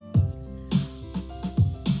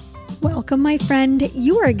Welcome, my friend.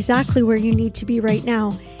 You are exactly where you need to be right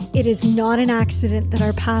now. It is not an accident that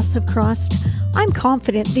our paths have crossed. I'm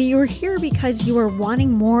confident that you are here because you are wanting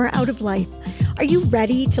more out of life. Are you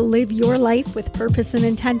ready to live your life with purpose and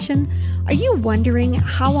intention? Are you wondering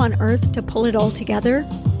how on earth to pull it all together?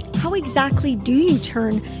 How exactly do you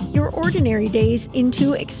turn your ordinary days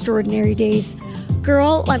into extraordinary days?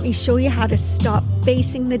 Girl, let me show you how to stop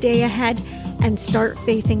facing the day ahead and start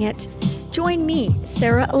faithing it. Join me,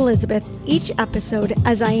 Sarah Elizabeth, each episode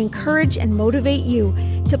as I encourage and motivate you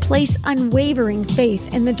to place unwavering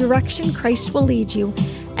faith in the direction Christ will lead you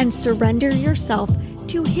and surrender yourself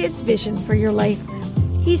to His vision for your life.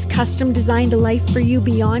 He's custom designed a life for you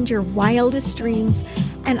beyond your wildest dreams,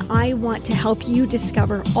 and I want to help you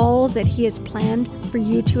discover all that He has planned for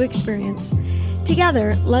you to experience.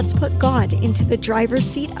 Together, let's put God into the driver's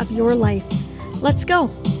seat of your life. Let's go.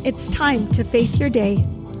 It's time to faith your day.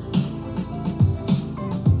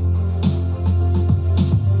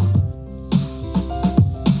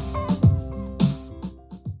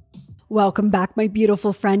 Welcome back, my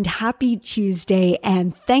beautiful friend. Happy Tuesday,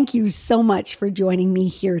 and thank you so much for joining me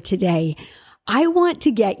here today. I want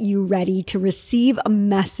to get you ready to receive a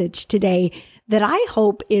message today that I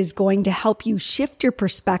hope is going to help you shift your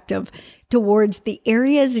perspective towards the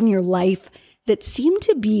areas in your life that seem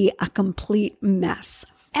to be a complete mess.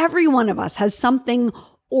 Every one of us has something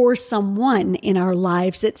or someone in our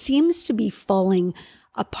lives that seems to be falling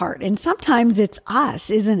apart. And sometimes it's us,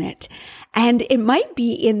 isn't it? And it might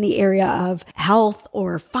be in the area of health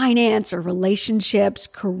or finance or relationships,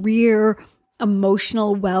 career,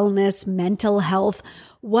 emotional wellness, mental health,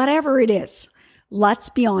 whatever it is. Let's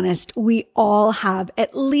be honest, we all have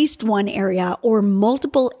at least one area or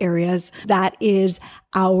multiple areas that is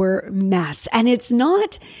our mess. And it's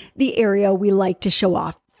not the area we like to show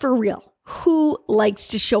off, for real. Who likes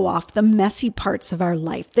to show off the messy parts of our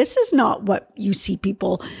life? This is not what you see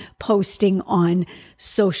people posting on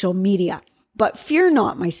social media. But fear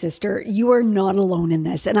not, my sister, you are not alone in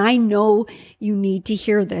this. And I know you need to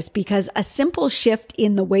hear this because a simple shift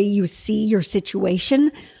in the way you see your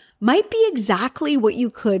situation might be exactly what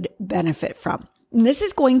you could benefit from. And this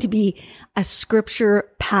is going to be a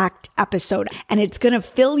scripture-packed episode, and it's going to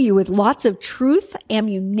fill you with lots of truth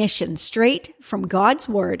ammunition straight from God's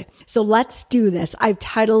word. So let's do this. I've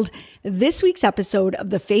titled this week's episode of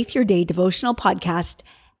the Faith Your Day devotional podcast,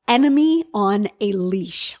 Enemy on a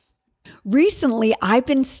Leash. Recently, I've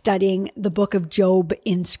been studying the book of Job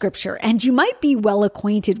in scripture, and you might be well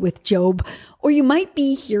acquainted with Job, or you might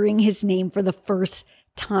be hearing his name for the first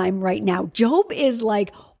time right now. Job is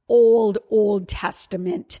like Old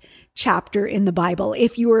Testament chapter in the Bible.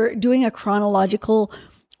 If you were doing a chronological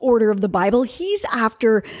order of the Bible, he's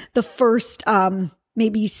after the first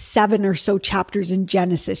maybe 7 or so chapters in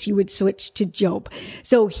Genesis. You would switch to Job.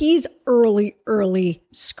 So he's early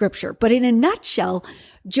scripture. But in a nutshell,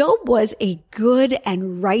 Job was a good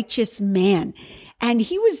and righteous man. And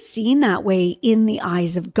he was seen that way in the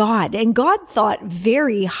eyes of God. And God thought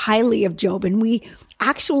very highly of Job. And we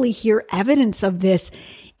actually hear evidence of this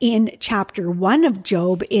in chapter 1 of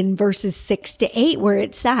Job in verses 6-8, where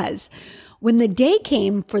it says, "When the day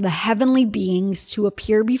came for the heavenly beings to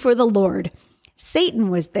appear before the Lord, Satan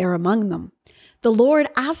was there among them. The Lord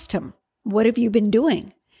asked him, 'What have you been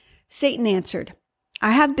doing?' Satan answered,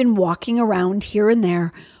 'I have been walking around here and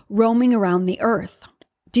there, roaming around the earth.'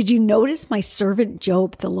 'Did you notice my servant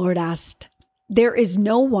Job?' the Lord asked. 'There is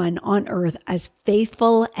no one on earth as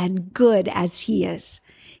faithful and good as he is.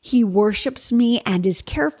 He worships me and is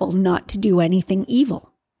careful not to do anything evil.'"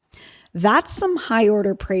 That's some high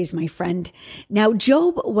order praise, my friend. Now,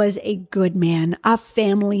 Job was a good man, a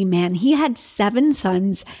family man. He had 7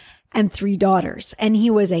 sons and 3 daughters, and he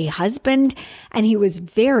was a husband, and he was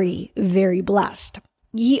very, very blessed.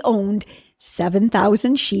 He owned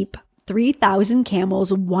 7,000 sheep, 3,000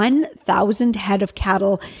 camels, 1,000 head of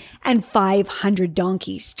cattle, and 500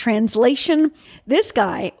 donkeys. Translation, this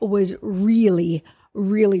guy was really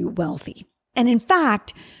wealthy. And in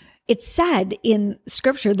fact, it's said in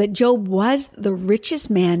scripture that Job was the richest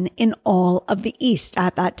man in all of the East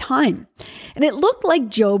at that time. And it looked like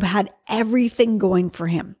Job had everything going for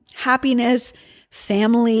him: happiness,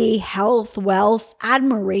 family, health, wealth,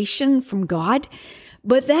 admiration from God.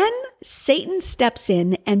 But then Satan steps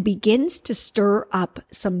in and begins to stir up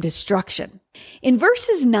some destruction. In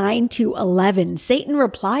verses 9-11, Satan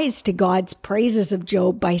replies to God's praises of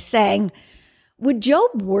Job by saying, "Would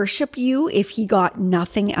Job worship you if he got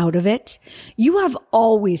nothing out of it? You have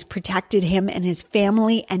always protected him and his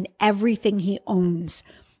family and everything he owns.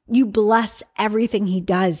 You bless everything he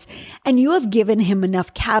does, and you have given him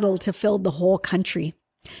enough cattle to fill the whole country.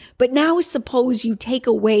 But now suppose you take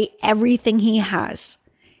away everything he has.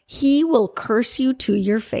 He will curse you to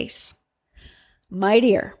your face. My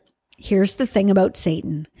dear, here's the thing about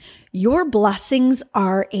Satan. Your blessings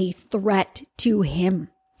are a threat to him.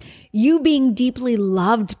 You being deeply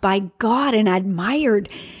loved by God and admired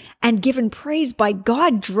and given praise by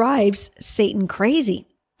God drives Satan crazy.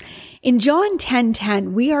 In John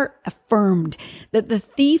 10:10, we are affirmed that the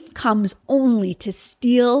thief comes only to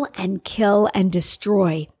steal and kill and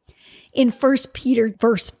destroy. In 1 Peter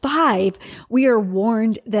verse 5, we are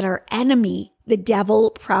warned that our enemy, the devil,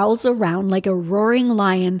 prowls around like a roaring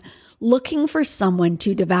lion looking for someone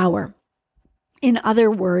to devour. In other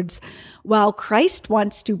words, while Christ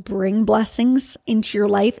wants to bring blessings into your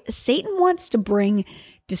life, Satan wants to bring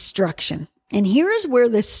destruction. And here's where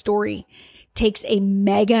this story takes a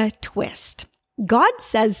mega twist. God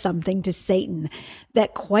says something to Satan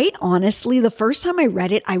that, quite honestly, the first time I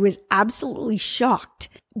read it, I was absolutely shocked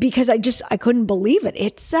because I couldn't believe it.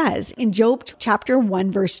 It says in Job chapter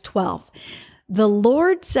 1, verse 12, the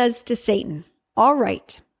Lord says to Satan, all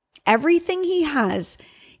right, everything he has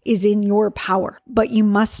is in your power, but you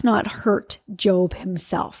must not hurt Job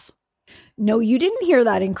himself. No, you didn't hear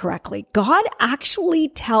that incorrectly. God actually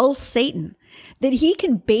tells Satan that he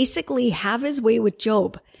can basically have his way with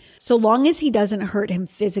Job so long as he doesn't hurt him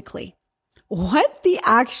physically. What the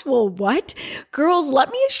actual what? Girls, let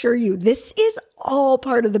me assure you, this is all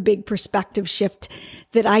part of the big perspective shift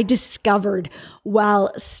that I discovered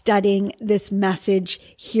while studying this message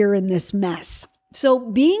here in this mess. So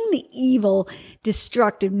being the evil,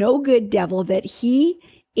 destructive, no good devil that he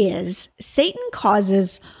is, Satan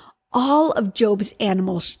causes all of Job's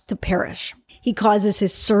animals to perish. He causes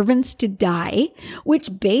his servants to die,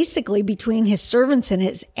 which basically between his servants and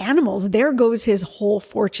his animals, there goes his whole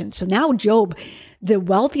fortune. So now Job, the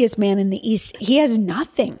wealthiest man in the East, he has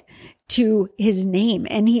nothing to his name.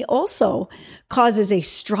 And he also causes a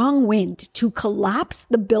strong wind to collapse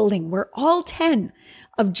the building where all 10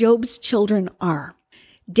 of Job's children are.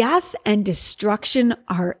 Death and destruction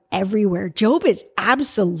are everywhere. Job is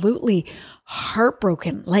absolutely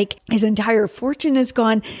heartbroken. Like his entire fortune is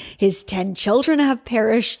gone. His 10 children have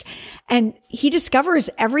perished. And he discovers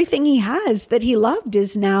everything he has that he loved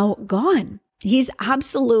is now gone. He's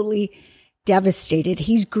absolutely devastated.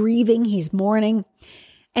 He's grieving. He's mourning.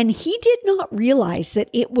 And he did not realize that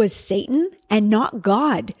it was Satan and not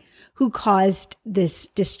God who caused this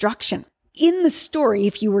destruction. In the story,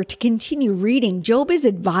 if you were to continue reading, Job is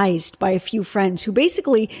advised by a few friends who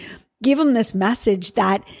basically give him this message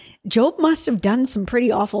that Job must have done some pretty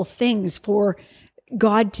awful things for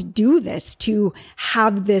God to do this, to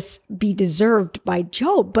have this be deserved by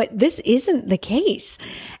Job. But this isn't the case.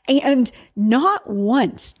 And not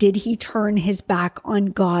once did he turn his back on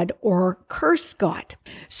God or curse God.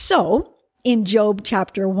 So in Job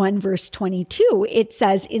chapter 1, verse 22, it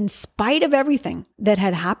says, in spite of everything that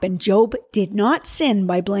had happened, Job did not sin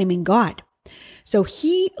by blaming God. So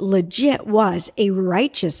he legit was a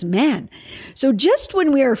righteous man. So just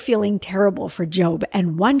when we are feeling terrible for Job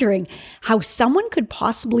and wondering how someone could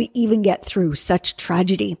possibly even get through such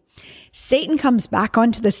tragedy, Satan comes back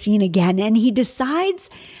onto the scene again, and he decides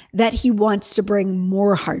that he wants to bring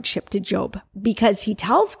more hardship to Job because he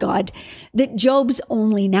tells God that Job's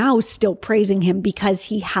only now still praising him because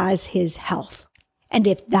he has his health. And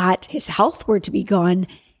if his health were to be gone,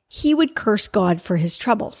 he would curse God for his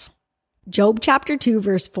troubles. Job chapter 2,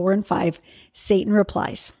 verse 4 and 5, Satan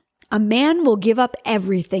replies, a man will give up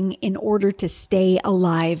everything in order to stay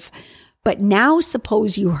alive. But now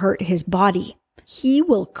suppose you hurt his body. He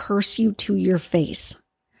will curse you to your face.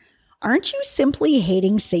 Aren't you simply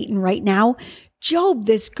hating Satan right now? Job,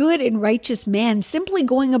 this good and righteous man, simply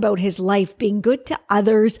going about his life, being good to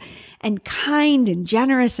others and kind and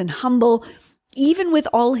generous and humble. Even with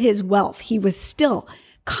all his wealth, he was still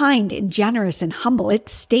kind and generous and humble. It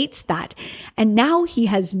states that. And now he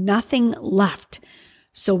has nothing left.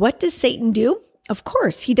 So what does Satan do? Of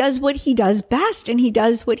course, he does what he does best, and he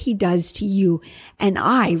does what he does to you and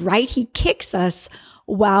I, right? He kicks us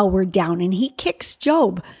while we're down, and he kicks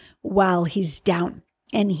Job while he's down.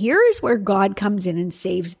 And here is where God comes in and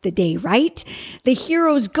saves the day, right? The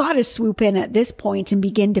hero's got to swoop in at this point and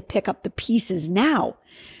begin to pick up the pieces now.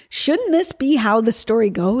 Shouldn't this be how the story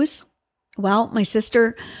goes? Well, my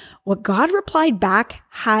sister, what God replied back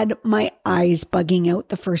had my eyes bugging out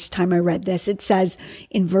the first time I read this. It says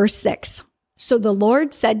in verse 6, so the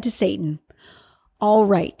Lord said to Satan, all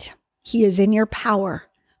right, he is in your power,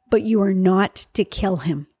 but you are not to kill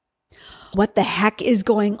him. What the heck is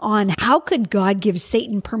going on? How could God give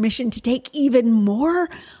Satan permission to take even more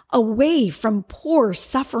away from poor,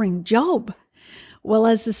 suffering Job? Well,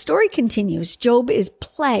 as the story continues, Job is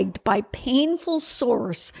plagued by painful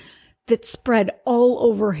sores that spread all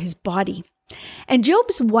over his body. And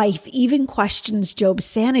Job's wife even questions Job's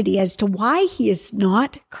sanity as to why he is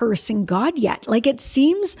not cursing God yet. Like, it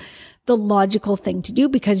seems the logical thing to do,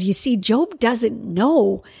 because you see, Job doesn't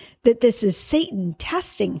know that this is Satan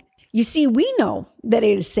testing. You see, we know that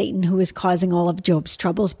it is Satan who is causing all of Job's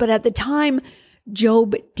troubles, but at the time,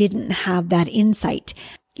 Job didn't have that insight.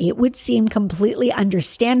 It would seem completely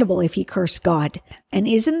understandable if he cursed God. And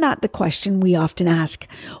isn't that the question we often ask?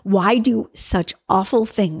 Why do such awful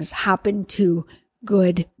things happen to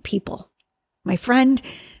good people? My friend,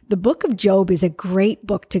 the book of Job is a great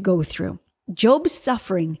book to go through. Job's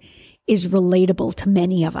suffering is relatable to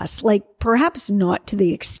many of us, like perhaps not to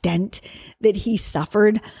the extent that he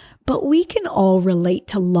suffered, but we can all relate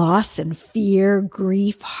to loss and fear,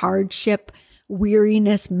 grief, hardship,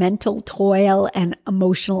 weariness, mental toil, and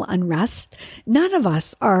emotional unrest. None of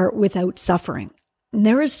us are without suffering. And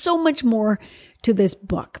there is so much more to this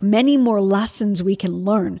book, many more lessons we can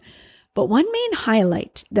learn. But one main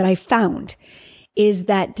highlight that I found is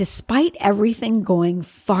that despite everything going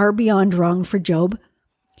far beyond wrong for Job,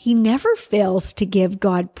 he never fails to give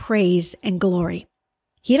God praise and glory.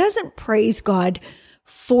 He doesn't praise God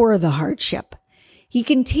for the hardship. He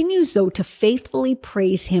continues, though, to faithfully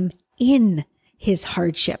praise him in his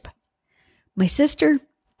hardship. My sister,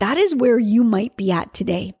 that is where you might be at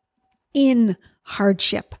today, in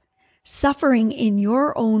hardship, suffering in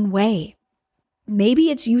your own way. Maybe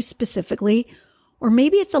it's you specifically, or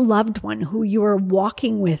maybe it's a loved one who you are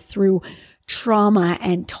walking with through trauma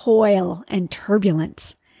and toil and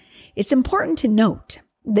turbulence. It's important to note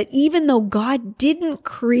that even though God didn't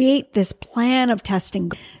create this plan of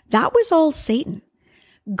testing, that was all Satan.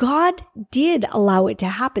 God did allow it to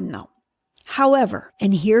happen, though. However,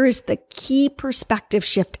 and here is the key perspective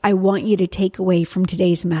shift I want you to take away from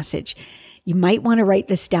today's message. You might want to write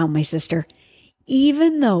this down, my sister.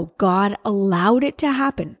 Even though God allowed it to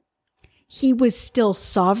happen, he was still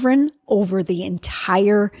sovereign over the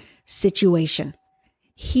entire situation.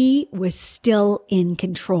 He was still in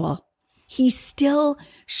control. He still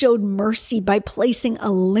showed mercy by placing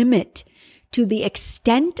a limit to the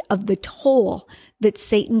extent of the toll that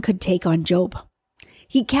Satan could take on Job.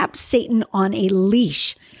 He kept Satan on a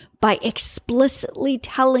leash by explicitly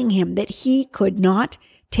telling him that he could not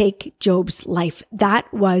take Job's life.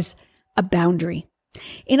 That was a boundary.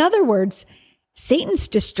 In other words, Satan's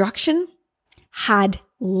destruction had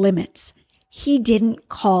limits. He didn't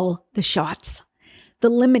call the shots. The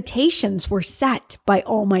limitations were set by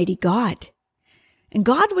Almighty God. And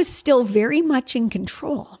God was still very much in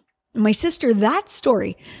control. My sister, that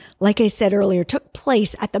story, like I said earlier, took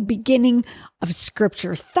place at the beginning of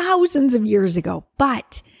Scripture thousands of years ago.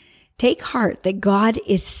 But take heart that God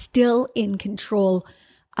is still in control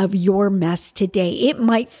of your mess today. It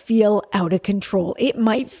might feel out of control. It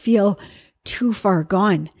might feel too far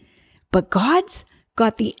gone. But God's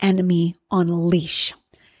got the enemy on a leash.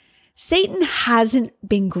 Satan hasn't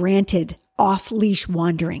been granted off-leash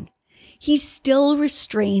wandering. He's still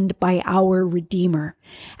restrained by our Redeemer.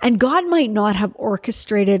 And God might not have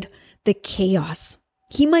orchestrated the chaos.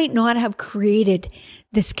 He might not have created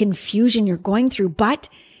this confusion you're going through, but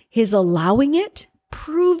his allowing it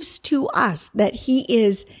proves to us that he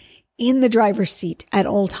is in the driver's seat at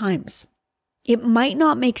all times. It might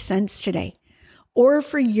not make sense today or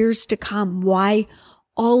for years to come why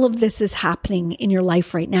all of this is happening in your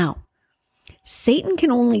life right now. Satan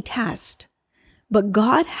can only test, but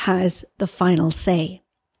God has the final say.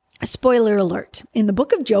 Spoiler alert, in the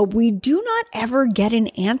book of Job, we do not ever get an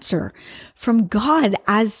answer from God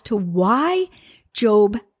as to why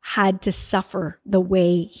Job had to suffer the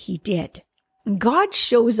way he did. God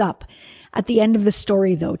shows up at the end of the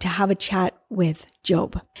story, though, to have a chat with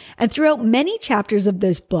Job. And throughout many chapters of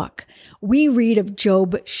this book, we read of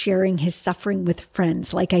Job sharing his suffering with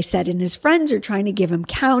friends. Like I said, and his friends are trying to give him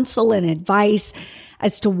counsel and advice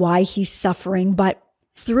as to why he's suffering. But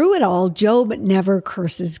through it all, Job never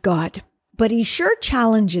curses God. But he sure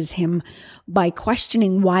challenges him by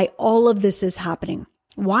questioning why all of this is happening.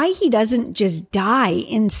 Why he doesn't just die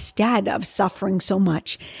instead of suffering so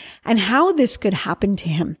much, and how this could happen to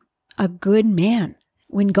him, a good man.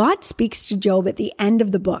 When God speaks to Job at the end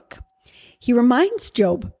of the book, he reminds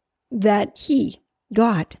Job that he,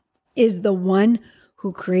 God, is the one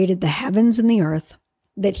who created the heavens and the earth,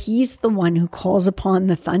 that he's the one who calls upon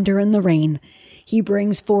the thunder and the rain. He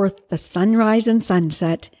brings forth the sunrise and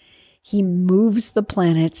sunset. He moves the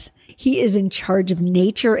planets. He is in charge of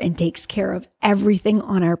nature and takes care of everything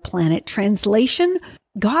on our planet. Translation,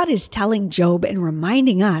 God is telling Job and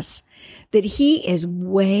reminding us that he is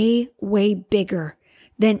way, way bigger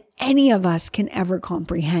than any of us can ever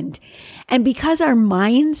comprehend. And because our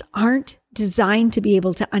minds aren't designed to be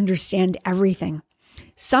able to understand everything,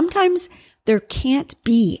 sometimes there can't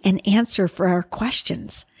be an answer for our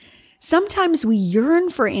questions. Sometimes we yearn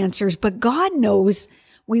for answers, but God knows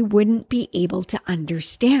we wouldn't be able to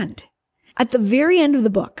understand. At the very end of the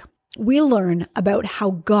book, we learn about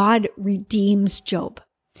how God redeems Job.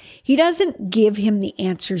 He doesn't give him the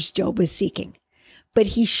answers Job was seeking, but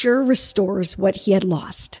he sure restores what he had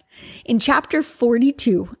lost. In chapter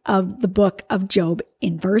 42 of the book of Job,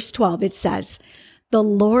 in verse 12, it says, "The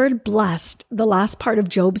Lord blessed the last part of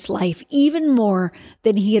Job's life even more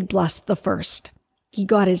than he had blessed the first. He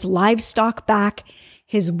got his livestock back.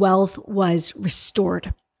 His wealth was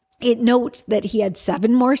restored." It notes that he had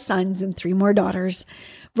 7 more sons and 3 more daughters.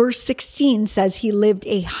 Verse 16 says he lived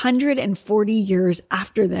 140 years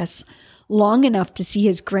after this, long enough to see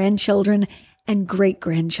his grandchildren and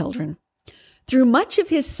great-grandchildren. Through much of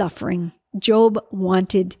his suffering, Job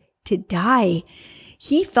wanted to die.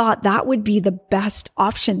 He thought that would be the best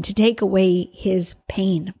option to take away his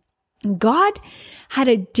pain. God had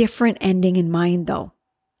a different ending in mind, though.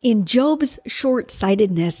 In Job's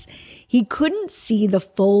short-sightedness, he couldn't see the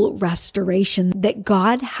full restoration that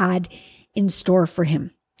God had in store for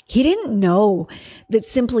him. He didn't know that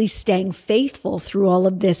simply staying faithful through all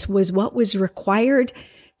of this was what was required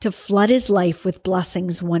to flood his life with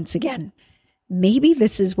blessings once again. Maybe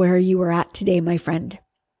this is where you are at today, my friend.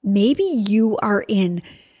 Maybe you are in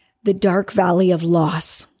the dark valley of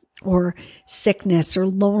loss, or sickness, or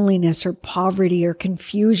loneliness, or poverty, or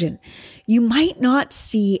confusion. You might not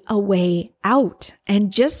see a way out.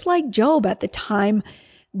 And just like Job at the time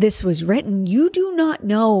this was written, you do not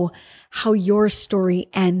know how your story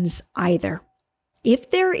ends either.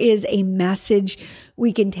 If there is a message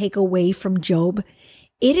we can take away from Job,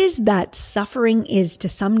 it is that suffering is to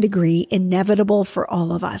some degree inevitable for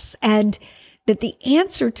all of us, and that the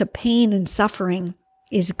answer to pain and suffering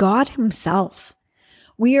is God himself.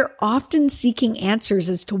 We are often seeking answers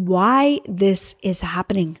as to why this is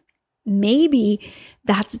happening. Maybe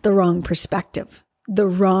that's the wrong perspective, the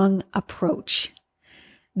wrong approach.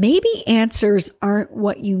 Maybe answers aren't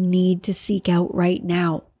what you need to seek out right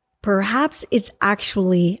now. Perhaps it's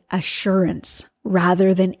actually assurance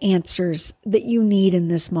rather than answers that you need in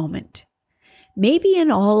this moment. Maybe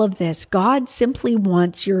in all of this, God simply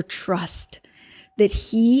wants your trust that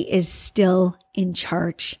he is still in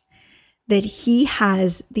charge, that he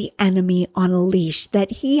has the enemy on a leash,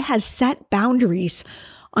 that he has set boundaries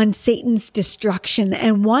on Satan's destruction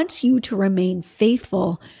and wants you to remain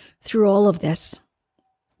faithful through all of this.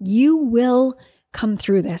 You will come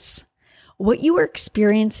through this. What you are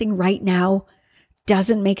experiencing right now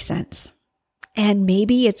doesn't make sense. And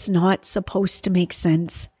maybe it's not supposed to make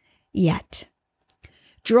sense yet.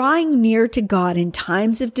 Drawing near to God in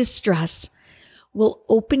times of distress will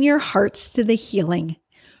open your hearts to the healing,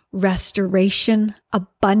 restoration,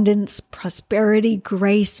 abundance, prosperity,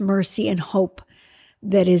 grace, mercy, and hope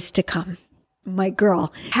that is to come. My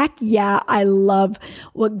girl, heck yeah, I love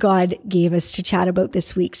what God gave us to chat about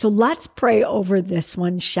this week. So let's pray over this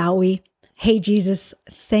one, shall we? Hey, Jesus,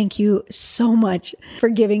 thank you so much for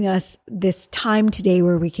giving us this time today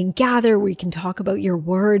where we can gather, we can talk about your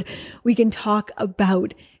word, we can talk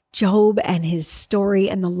about Job and his story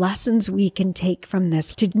and the lessons we can take from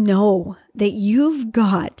this, to know that you've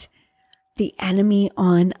got the enemy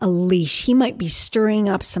on a leash. He might be stirring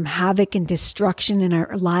up some havoc and destruction in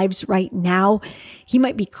our lives right now. He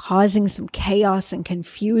might be causing some chaos and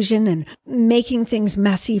confusion and making things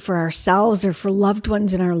messy for ourselves or for loved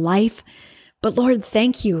ones in our life. But Lord,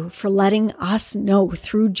 thank you for letting us know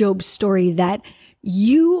through Job's story that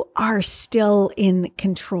you are still in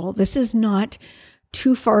control. This is not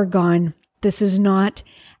too far gone. This is not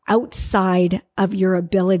outside of your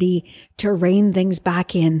ability to rein things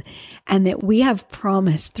back in, and that we have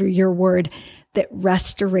promised through your word that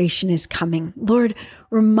restoration is coming. Lord,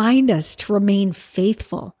 remind us to remain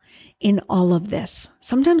faithful in all of this.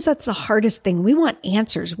 Sometimes that's the hardest thing. We want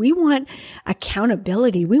answers. We want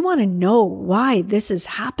accountability. We want to know why this is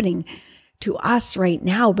happening to us right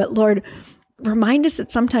now. But Lord, remind us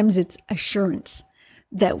that sometimes it's assurance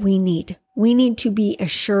that we need. We need to be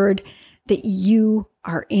assured that you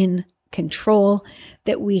are in control,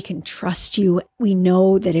 that we can trust you. We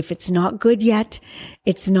know that if it's not good yet,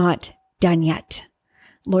 it's not done yet.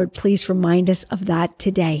 Lord, please remind us of that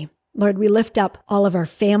today. Lord, we lift up all of our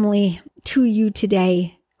family to you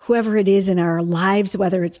today, whoever it is in our lives,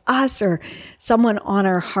 whether it's us or someone on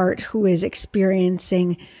our heart who is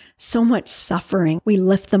experiencing so much suffering. We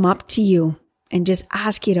lift them up to you. and just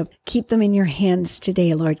ask you to keep them in your hands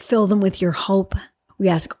today, Lord. Fill them with your hope. We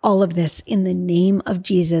ask all of this in the name of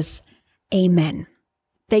Jesus. Amen.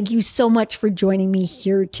 Thank you so much for joining me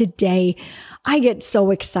here today. I get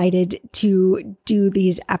so excited to do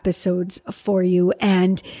these episodes for you.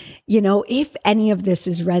 And, if any of this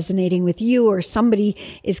is resonating with you or somebody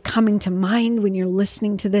is coming to mind when you're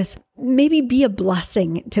listening to this, maybe be a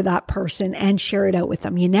blessing to that person and share it out with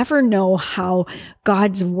them. You never know how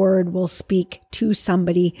God's word will speak to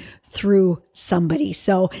somebody through somebody.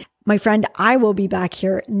 So, my friend, I will be back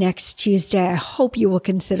here next Tuesday. I hope you will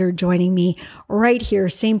consider joining me right here,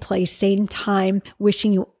 same place, same time.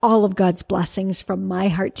 Wishing you all of God's blessings from my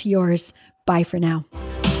heart to yours. Bye for now.